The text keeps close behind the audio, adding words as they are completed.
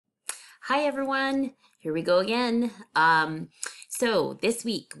Hi everyone, here we go again. So this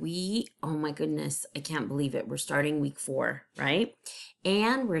week oh my goodness, I can't believe it. We're starting week 4, right?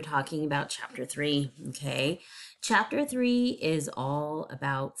 And we're talking about chapter 3, okay? Chapter 3 is all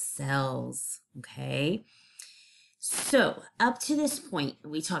about cells, okay? So up to this point,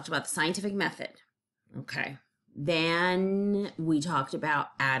 we talked about the scientific method, okay? Then we talked about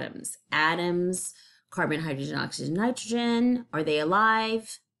atoms. Atoms, carbon, hydrogen, oxygen, nitrogen, are they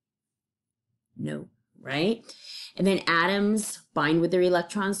alive? No, right? And then atoms bind with their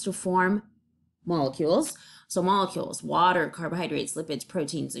electrons to form molecules. So molecules, water, carbohydrates, lipids,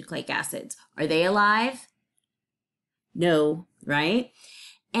 proteins, nucleic acids, are they alive? No, right?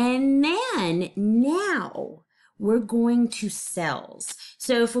 And then now we're going to cells.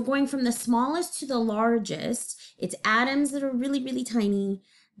 So if we're going from the smallest to the largest, it's atoms that are really, really tiny.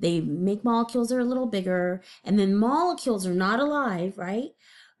 They make molecules that are a little bigger. And then molecules are not alive, right?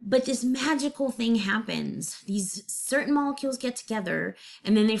 But this magical thing happens. These certain molecules get together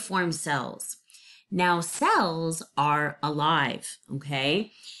and then they form cells. Now cells are alive,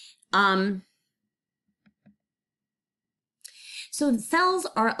 okay? So cells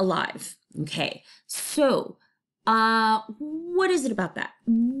are alive, okay? So what is it about that?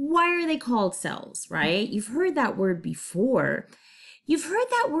 Why are they called cells, right? You've heard that word before. You've heard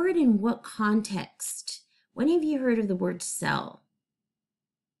that word in what context? When have you heard of the word cell?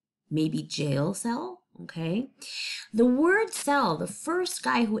 Maybe jail cell, okay? The word cell, the first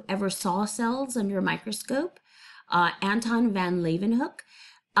guy who ever saw cells under a microscope, Anton van Leeuwenhoek,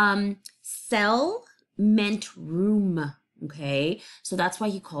 cell meant room, okay? So that's why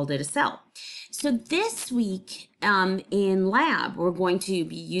he called it a cell. So this week in lab, we're going to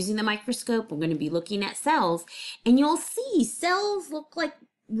be using the microscope. We're going to be looking at cells, and you'll see cells look like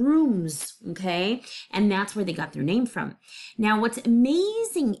rooms, okay? And that's where they got their name from. Now, what's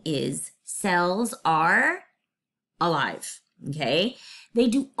amazing is cells are alive, okay? They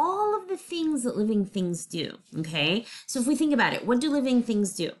do all of the things that living things do, okay? So if we think about it, what do living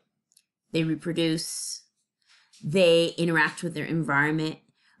things do? They reproduce, they interact with their environment,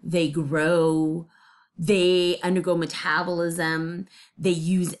 they grow, they undergo metabolism, they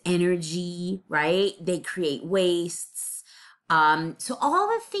use energy, right? They create wastes. So all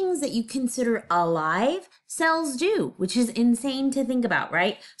the things that you consider alive, cells do, which is insane to think about,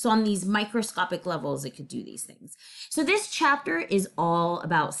 right? So on these microscopic levels, it could do these things. So this chapter is all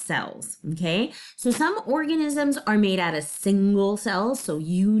about cells, okay? So some organisms are made out of single cells, so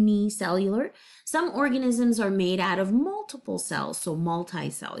unicellular. Some organisms are made out of multiple cells, so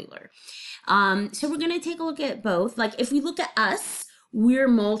multicellular. So we're going to take a look at both. Like if we look at us, we're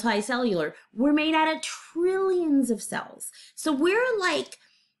multicellular. We're made out of trillions of cells. So we're like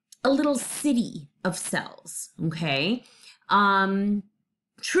a little city of cells, okay?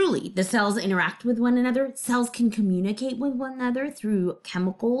 Truly, the cells interact with one another. Cells can communicate with one another through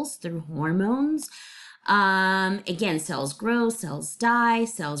chemicals, through hormones. Again, cells grow, cells die,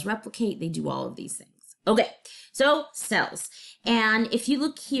 cells replicate. They do all of these things. Okay, so cells. And if you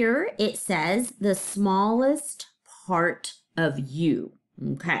look here, it says the smallest part of you.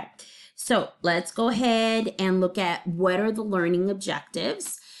 Okay, so let's go ahead and look at what are the learning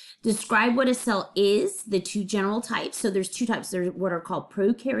objectives. Describe what a cell is, the two general types. So there's two types. There's what are called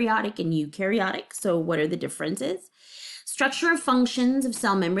prokaryotic and eukaryotic. So what are the differences? Structure of functions of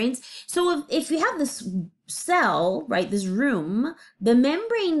cell membranes. So if you have this cell, right, this room, the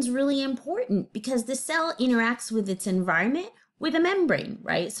membrane's really important because the cell interacts with its environment with a membrane,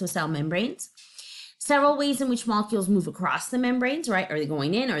 right? So cell membranes. Several ways in which molecules move across the membranes, right? Are they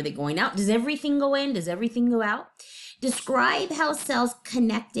going in? Are they going out? Does everything go in? Does everything go out? Describe how cells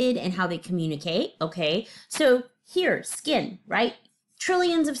connected and how they communicate, okay? So here, skin, right?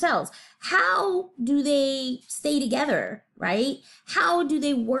 Trillions of cells. How do they stay together, right? How do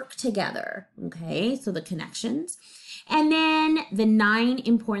they work together, okay? So the connections. And then the 9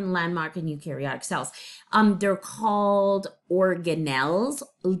 important landmark in eukaryotic cells. They're called organelles,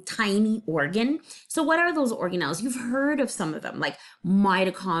 tiny organ. So what are those organelles? You've heard of some of them, like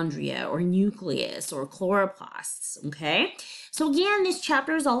mitochondria or nucleus or chloroplasts, okay? So again, this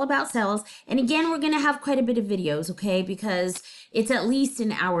chapter is all about cells. And again, we're going to have quite a bit of videos, okay? Because it's at least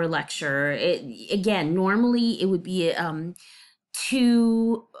an hour lecture. Again, normally it would be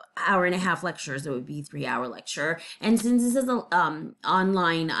 2 hour-and-a-half lectures, it would be 3 hour lecture. And since this is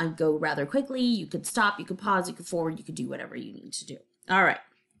online, I go rather quickly. You could stop, you could pause, you could forward, you could do whatever you need to do. All right.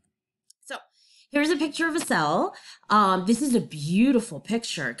 So Here's a picture of a cell. This is a beautiful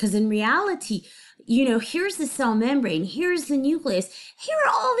picture because in reality, here's the cell membrane, here's the nucleus, here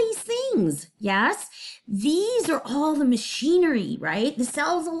are all these things. Yes, these are all the machinery, right? The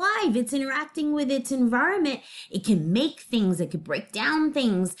cell's alive, it's interacting with its environment. It can make things, it could break down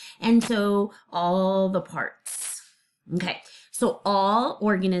things, and so all the parts. Okay, so all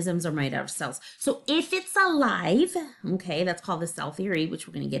organisms are made out of cells. So if it's alive, okay, that's called the cell theory, which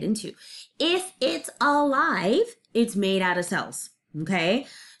we're going to get into. If it's alive, it's made out of cells. Okay,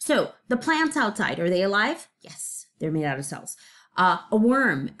 so the plants outside, are they alive? Yes, they're made out of cells. A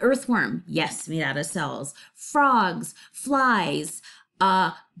worm, earthworm, yes, made out of cells. Frogs, flies,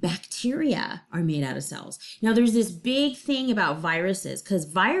 bacteria are made out of cells. Now, there's this big thing about viruses because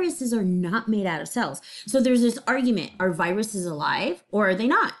viruses are not made out of cells. So there's this argument, are viruses alive or are they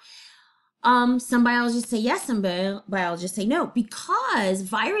not? Some biologists say yes, some biologists say no, because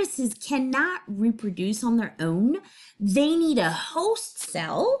viruses cannot reproduce on their own. They need a host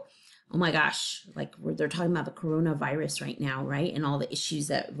cell. Oh my gosh, like they're talking about the coronavirus right now, right? And all the issues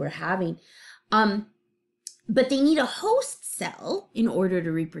that we're having. But they need a host cell in order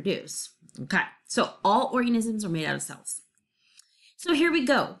to reproduce. Okay, so all organisms are made out of cells. So here we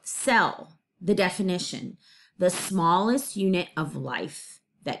go. Cell, the definition, the smallest unit of life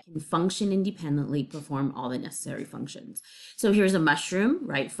that can function independently, perform all the necessary functions. So here's a mushroom,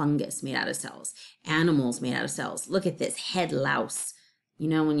 right? Fungus made out of cells. Animals made out of cells. Look at this head louse. You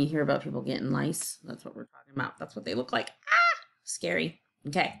know, when you hear about people getting lice, that's what we're talking about. That's what they look like. Ah, scary.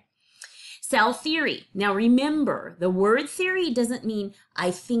 Okay. Cell theory. Now remember, the word theory doesn't mean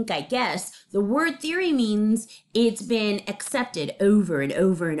I think, I guess. The word theory means it's been accepted over and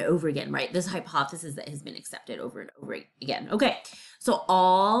over and over again, right? This hypothesis that has been accepted over and over again. Okay, so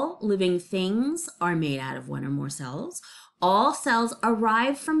all living things are made out of one or more cells. All cells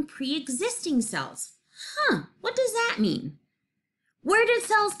arrive from pre-existing cells. What does that mean? Where did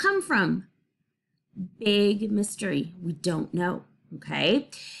cells come from? Big mystery. We don't know, okay?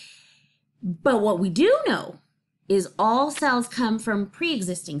 But what we do know is all cells come from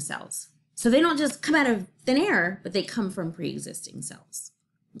pre-existing cells. So they don't just come out of thin air, but they come from pre-existing cells.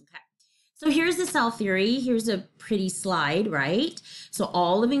 Okay. So here's the cell theory. Here's a pretty slide, right? So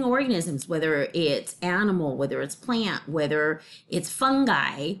all living organisms, whether it's animal, whether it's plant, whether it's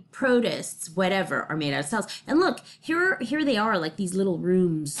fungi, protists, whatever, are made out of cells. And look, here they are, like these little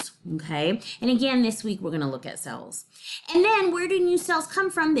rooms, okay? And again, this week we're going to look at cells. And then where do new cells come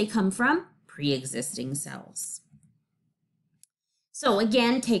from? They come from pre-existing cells. So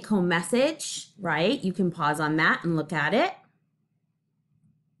again, take home message, right? You can pause on that and look at it.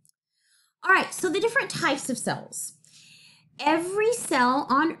 All right, so the different types of cells. Every cell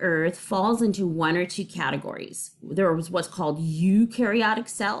on Earth falls into one or two categories. There's what's called eukaryotic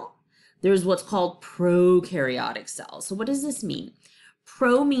cell. There's what's called prokaryotic cell. So what does this mean?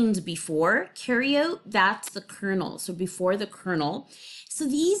 Pro means before, karyote, that's the kernel. So before the kernel. So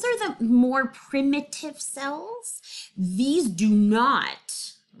these are the more primitive cells. These do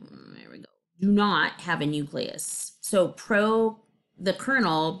not, do not have a nucleus. So the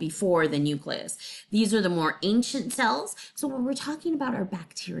kernel before the nucleus. These are the more ancient cells. So what we're talking about are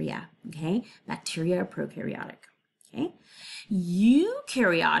bacteria, okay? Bacteria are prokaryotic, okay?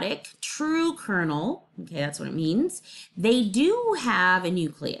 Eukaryotic, true kernel, okay, that's what it means. They do have a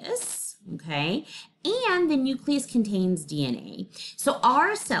nucleus, okay? And the nucleus contains DNA. So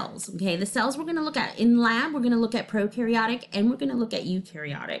our cells, okay, the cells we're going to look at in lab, we're going to look at prokaryotic and we're going to look at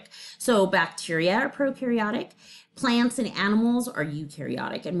eukaryotic. So bacteria are prokaryotic, plants and animals are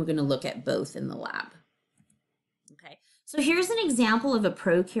eukaryotic, and we're going to look at both in the lab. Okay, so here's an example of a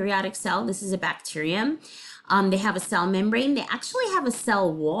prokaryotic cell. This is a bacterium. They have a cell membrane. They actually have a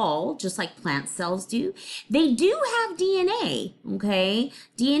cell wall, just like plant cells do. They do have DNA, okay?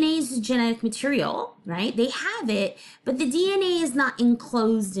 DNA is genetic material, right? They have it, but the DNA is not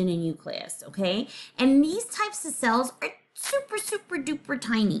enclosed in a nucleus, okay? And these types of cells are super, super duper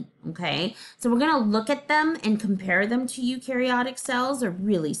tiny, okay? So we're gonna look at them and compare them to eukaryotic cells. They're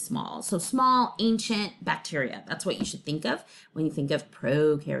really small. So small, ancient bacteria. That's what you should think of when you think of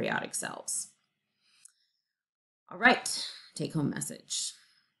prokaryotic cells. All right, take home message.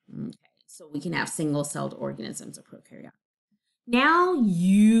 Okay, so we can have single-celled organisms of prokaryotic. Now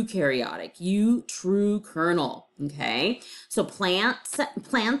eukaryotic, true kernel, okay? So plants have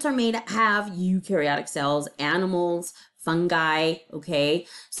eukaryotic cells, animals, fungi, okay?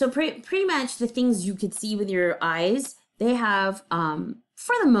 So pretty much the things you could see with your eyes, they have,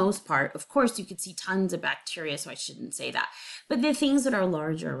 for the most part, of course, you could see tons of bacteria, so I shouldn't say that. But the things that are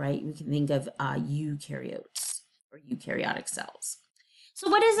larger, right, we can think of eukaryotes or eukaryotic cells. So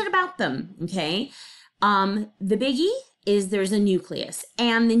what is it about them? Okay. The biggie is there's a nucleus,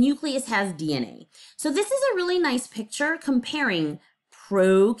 and the nucleus has DNA. So this is a really nice picture comparing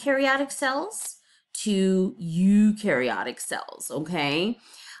prokaryotic cells to eukaryotic cells, okay?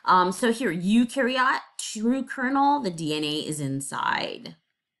 So here, eukaryote, true kernel, the DNA is inside.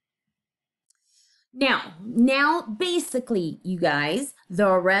 Now, basically, you guys,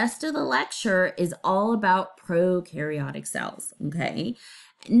 the rest of the lecture is all about prokaryotic cells, okay?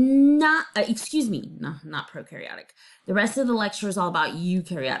 Not prokaryotic. The rest of the lecture is all about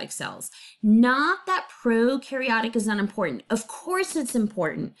eukaryotic cells. Not that prokaryotic is unimportant. Of course it's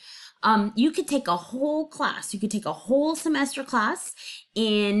important. You could take a whole class. You could take a whole semester class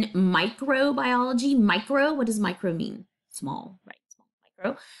in microbiology. Micro, what does micro mean? Small, right? Small,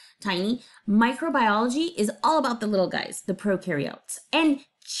 micro, tiny. Microbiology is all about the little guys, the prokaryotes. And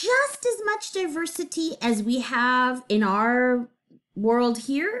just as much diversity as we have in our world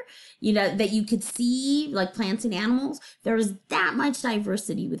here, that you could see, like plants and animals, there's that much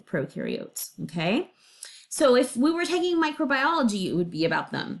diversity with prokaryotes, okay? So if we were taking microbiology, it would be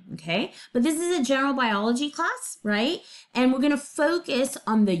about them, okay? But this is a general biology class, right? And we're going to focus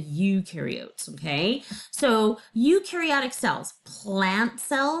on the eukaryotes, okay? So eukaryotic cells, plant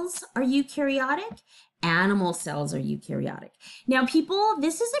cells are eukaryotic, animal cells are eukaryotic. Now, people,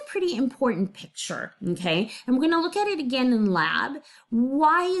 this is a pretty important picture, okay? And we're going to look at it again in lab.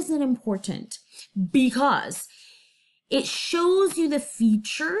 Why is it important? Because it shows you the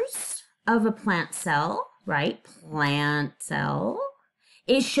features of a plant cell, right? Plant cell.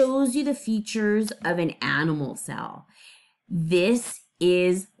 It shows you the features of an animal cell. This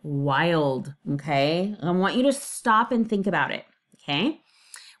is wild, okay? I want you to stop and think about it, okay?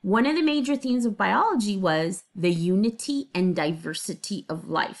 One of the major themes of biology was the unity and diversity of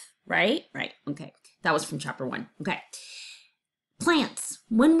life, right? Right, okay. That was from chapter 1, okay. Plants.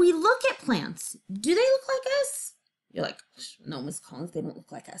 When we look at plants, do they look like us? You're like, no, Ms. Collins, they don't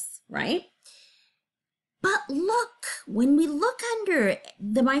look like us, right? But look, when we look under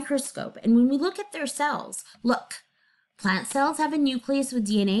the microscope and when we look at their cells, look, plant cells have a nucleus with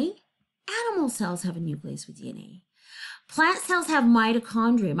DNA. Animal cells have a nucleus with DNA. Plant cells have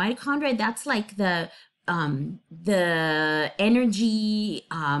mitochondria. Mitochondria, that's like the energy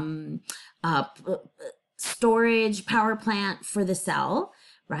storage power plant for the cell,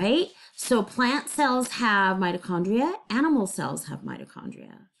 right? So plant cells have mitochondria. Animal cells have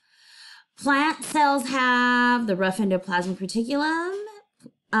mitochondria. Plant cells have the rough endoplasmic reticulum.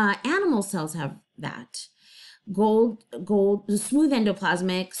 Animal cells have that. Smooth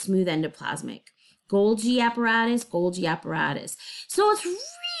endoplasmic. Golgi apparatus. So it's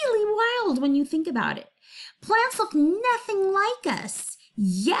really wild when you think about it. Plants look nothing like us,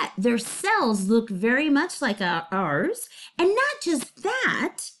 yet their cells look very much like ours. And not just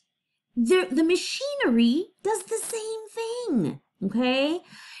that, the machinery does the same thing, okay?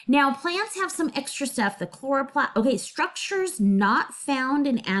 Now, plants have some extra stuff, the chloroplast. Okay, structures not found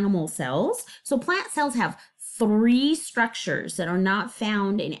in animal cells. So plant cells have 3 structures that are not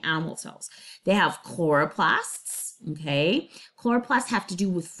found in animal cells. They have chloroplasts, okay? Chloroplasts have to do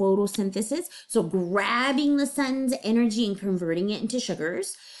with photosynthesis, so grabbing the sun's energy and converting it into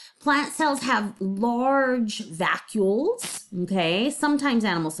sugars. Plant cells have large vacuoles, okay? Sometimes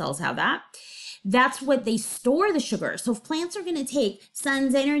animal cells have that. That's what they store the sugar. So if plants are going to take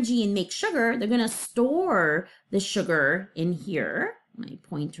sun's energy and make sugar, they're going to store the sugar in here. My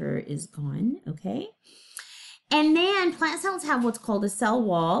pointer is gone, okay? And then plant cells have what's called a cell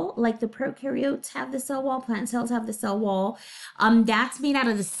wall, like the prokaryotes have the cell wall, plant cells have the cell wall. That's made out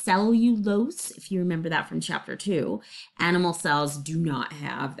of the cellulose, if you remember that from chapter 2. Animal cells do not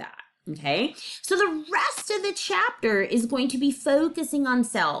have that, okay? So the rest of the chapter is going to be focusing on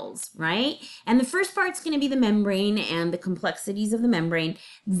cells, right? And the first part's going to be the membrane and the complexities of the membrane,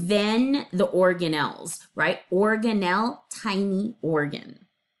 then the organelles, right? Organelle, tiny organ.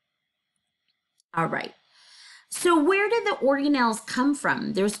 All right. So where did the organelles come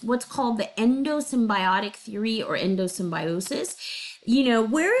from? There's what's called the endosymbiotic theory or endosymbiosis.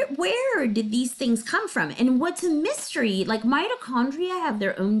 Where did these things come from? And what's a mystery? Like mitochondria have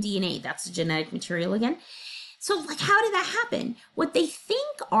their own DNA. That's the genetic material again. So like, how did that happen? What they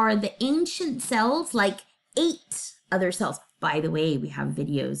think are the ancient cells ate other cells. By the way, we have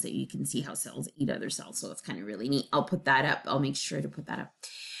videos that you can see how cells eat other cells. So it's kind of really neat. I'll put that up. I'll make sure to put that up.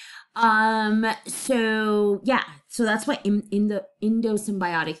 So that's what in the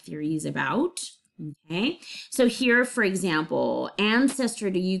endosymbiotic theory is about. Okay. So here, for example, ancestor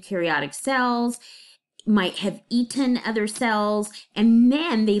to eukaryotic cells, might have eaten other cells, and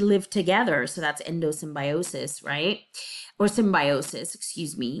then they live together. So that's endosymbiosis, right? Or symbiosis,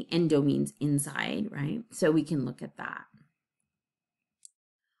 excuse me. Endo means inside, right? So we can look at that.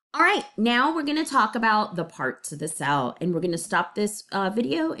 All right, now we're going to talk about the parts of the cell, and we're going to stop this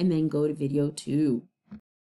video and then go to video 2.